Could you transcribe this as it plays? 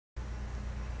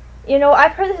You know,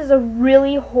 I've heard this is a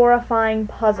really horrifying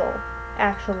puzzle,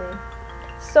 actually.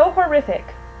 So horrific.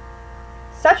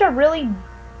 Such a really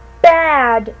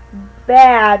bad,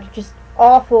 just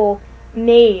awful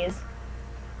maze.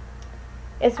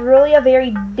 It's really a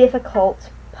very difficult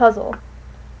puzzle.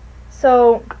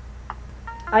 So,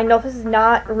 I know this is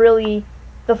not really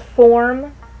the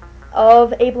form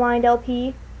of a blind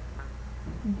LP,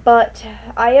 but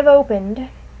I have opened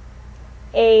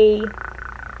a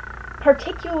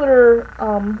particular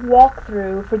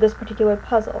walkthrough for this particular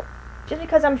puzzle. Just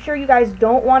because I'm sure you guys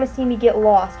don't want to see me get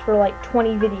lost for like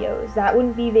 20 videos. That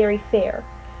wouldn't be very fair.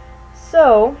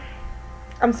 So,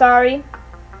 I'm sorry,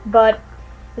 but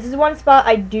this is one spot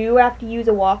I do have to use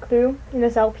a walkthrough in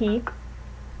this LP.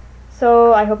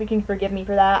 So, I hope you can forgive me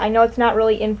for that. I know it's not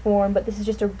really in form, but this is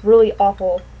just a really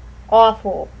awful,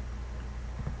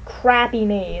 crappy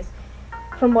maze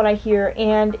from what I hear,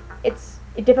 and it's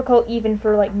difficult even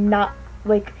for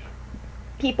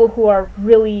people who are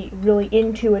really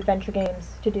into adventure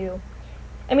games to do.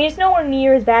 I mean, it's nowhere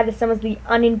near as bad as some of the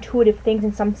unintuitive things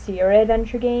in some Sierra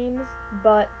adventure games,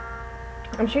 but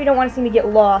I'm sure you don't want to see me get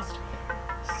lost.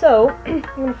 So, I'm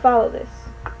going to follow this.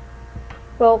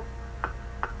 Well,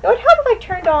 it would help if I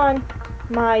turned on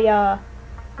my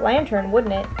lantern,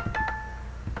 wouldn't it?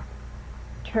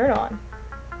 Turn on.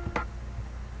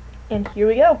 And here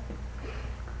we go.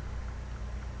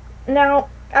 Now,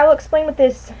 I will explain what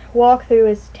this walkthrough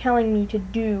is telling me to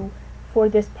do for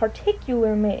this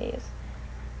particular maze.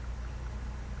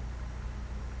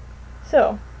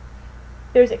 So,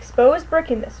 there's exposed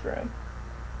brick in this room.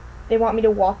 They want me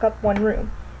to walk up one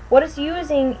room. What it's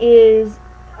using is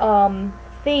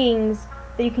things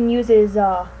that you can use as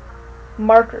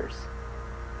markers.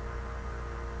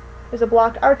 There's a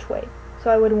blocked archway, so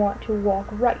I would want to walk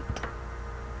right.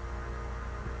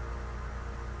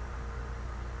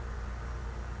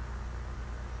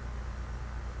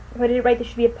 If I did it right, there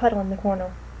should be a puddle in the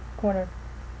corner.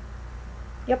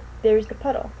 Yep, there's the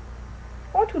puddle.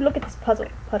 I want to look at this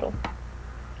puddle.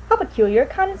 How peculiar.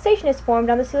 Condensation is formed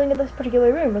on the ceiling of this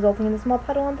particular room, resulting in a small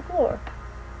puddle on the floor.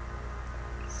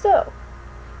 So,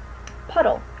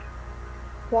 puddle.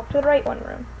 Walk to the right one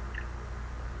room.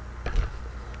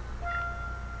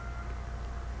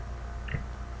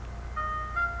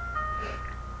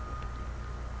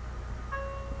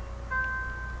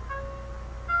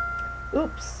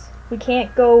 Oops, we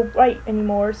can't go right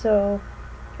anymore, so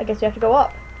I guess we have to go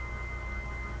up.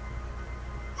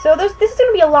 So this is going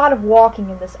to be a lot of walking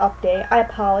in this update. I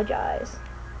apologize.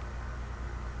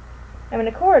 I'm in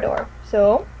a corridor,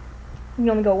 so you can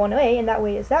only go one way, and that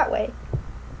way is that way.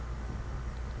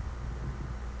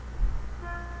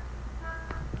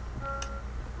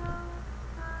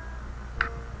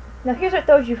 Now here's what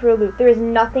throws you for a loop. There is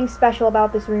nothing special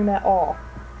about this room at all.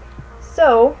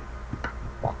 So,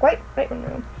 walk right one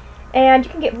room. And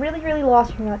you can get really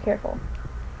lost if you're not careful.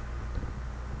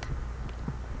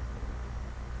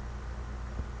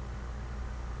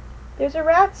 There's a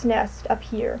rat's nest up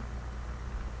here.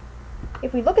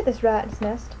 If we look at this rat's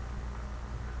nest,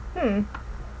 can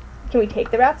we take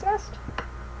the rat's nest?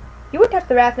 You would touch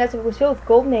the rat's nest if it was filled with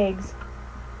golden eggs.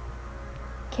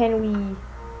 Can we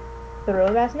throw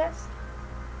the rat's nest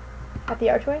at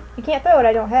the archway? You can't throw it,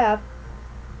 I don't have.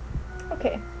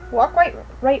 Okay, walk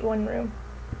right one room.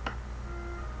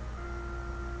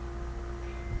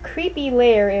 Creepy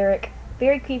lair, Eric.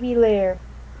 Very creepy lair.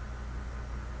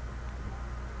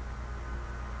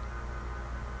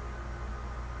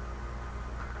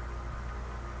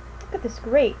 Look at this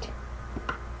grate.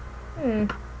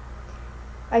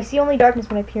 I see only darkness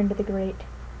when I peer into the grate.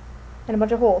 And a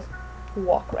bunch of holes.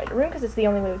 Walk right a room, because it's the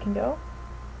only way we can go.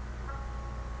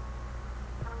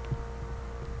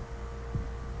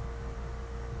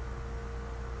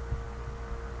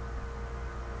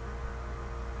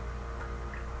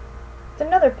 It's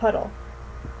another puddle.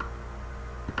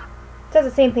 It says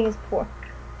the same thing as before.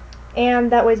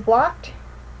 And that way's blocked,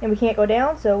 and we can't go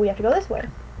down, so we have to go this way.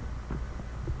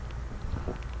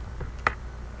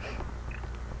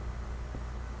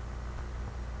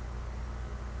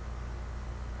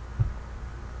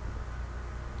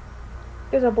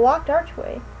 There's a blocked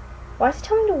archway. Why is it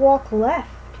telling me to walk left?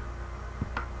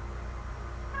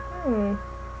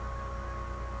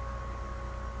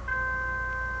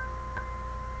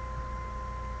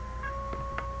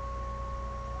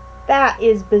 That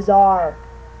is bizarre.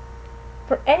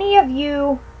 For any of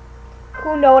you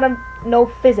who know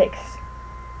physics,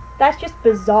 that's just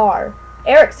bizarre.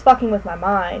 Eric's fucking with my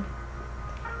mind.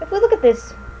 If we look at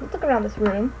this, let's look around this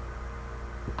room.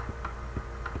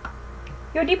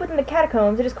 You're deep within the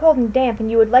catacombs. It is cold and damp,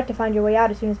 and you would like to find your way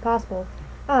out as soon as possible.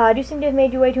 Ah, you seem to have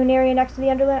made your way to an area next to the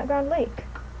underground lake.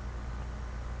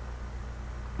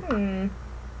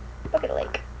 Look at the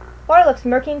lake. Water looks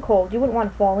murky and cold. You wouldn't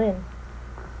want to fall in.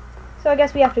 So I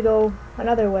guess we have to go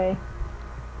another way.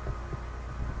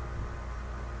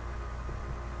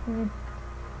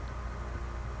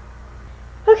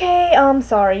 Okay,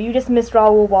 sorry. You just missed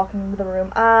Raoul walking into the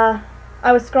room. I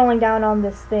was scrolling down on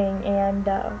this thing and,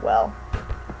 well,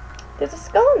 there's a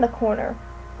skull in the corner.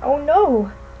 Oh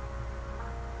no.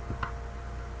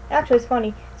 Actually, it's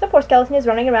funny. Some poor skeleton is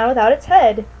running around without its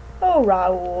head. Oh,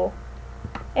 Raoul.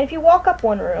 And if you walk up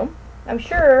one room, I'm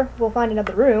sure we'll find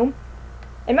another room.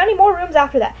 And many more rooms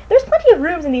after that. There's plenty of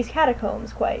rooms in these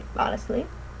catacombs, quite honestly.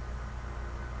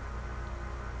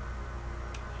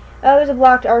 There's a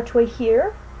blocked archway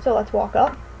here, so let's walk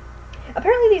up.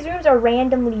 Apparently these rooms are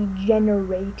randomly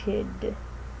generated.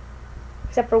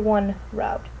 Except for one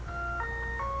route.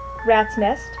 Rat's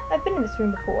nest. I've been in this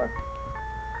room before.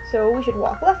 So we should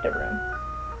walk left a room.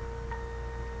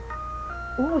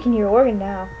 Ooh, we can hear organ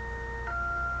now.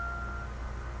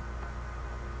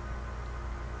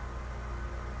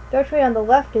 The archway on the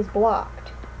left is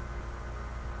blocked.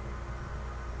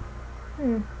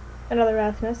 Another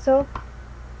rat's nest, so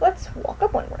let's walk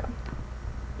up one room.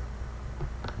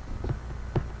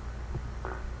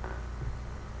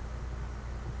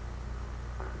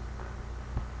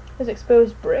 There's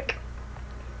exposed brick.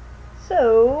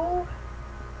 So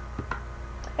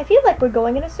I feel like we're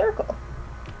going in a circle.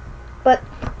 But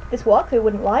this walkthrough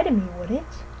wouldn't lie to me, would it?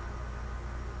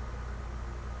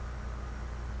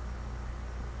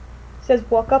 It says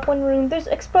walk up one room. There's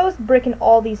exposed brick in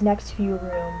all these next few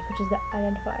rooms, which is the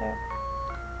identifier.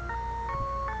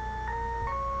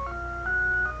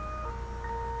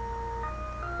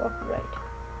 Walk right.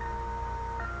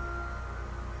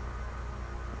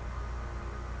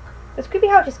 It's creepy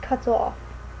how it just cuts off.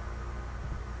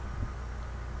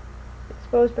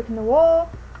 Exposed brick in the wall.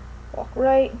 Walk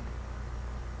right.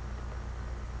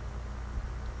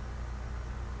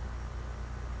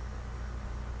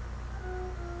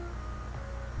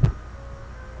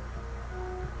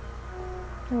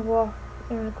 And walk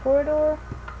in a corridor.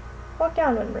 Walk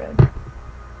down one room.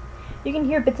 You can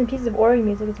hear bits and pieces of organ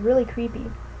music. It's really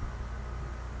creepy.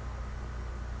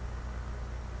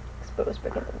 Exposed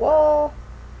brick in the wall.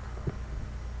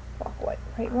 Walk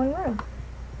right one room.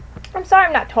 I'm sorry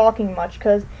I'm not talking much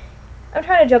because I'm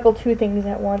trying to juggle two things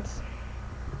at once.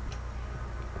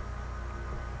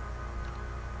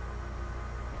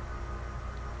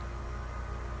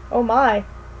 Oh my.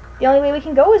 The only way we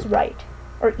can go is right.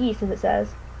 Or east, as it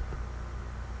says.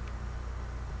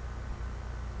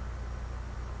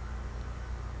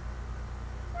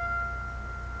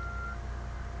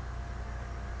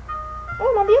 Oh,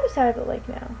 I'm on the other side of the lake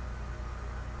now.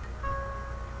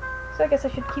 So I guess I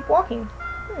should keep walking.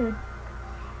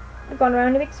 I've gone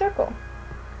around a big circle.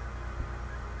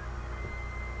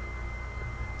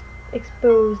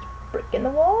 Exposed brick in the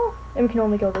wall. And we can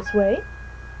only go this way.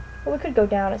 Well, we could go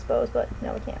down, I suppose, but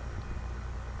no, we can't.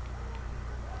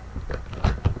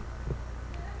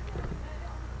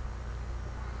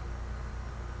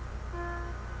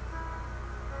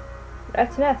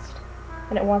 Rat's nest.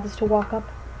 And it wants us to walk up.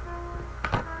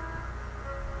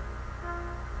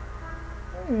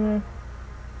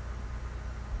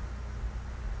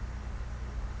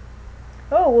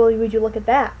 Oh, well, would you look at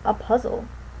that? A puzzle.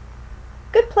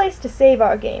 Good place to save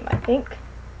our game, I think.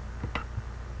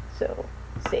 So,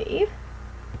 save.